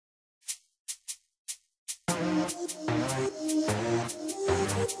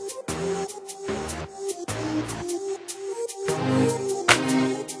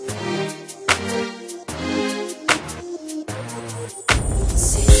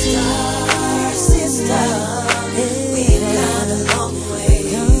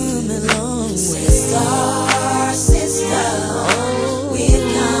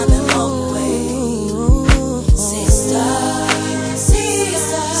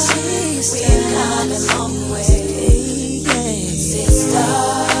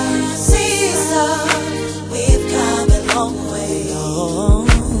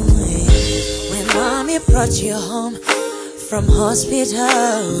Brought you home from hospital,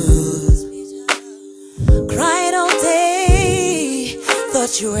 cried all day,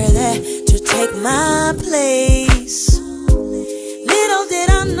 thought you were there to take my place. Little did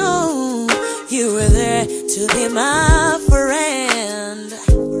I know you were there to be my friend.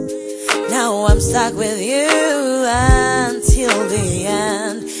 Now I'm stuck with you until the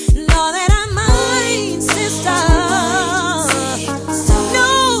end. Know that I'm mine, sister.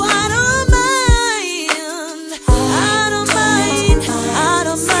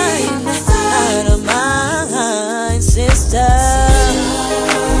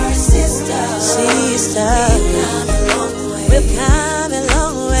 We've come a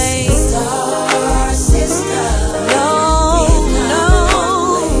long way. No, I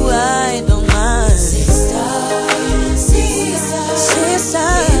don't mind. Sister,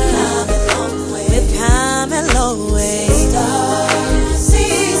 we've come a long way. We've come a long way.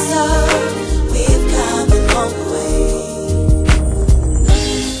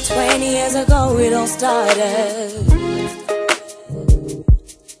 20 years ago it all started.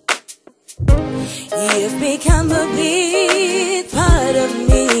 You've become a big part of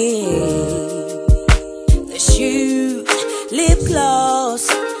me. The shoes, lip gloss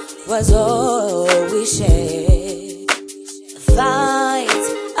was all we shared.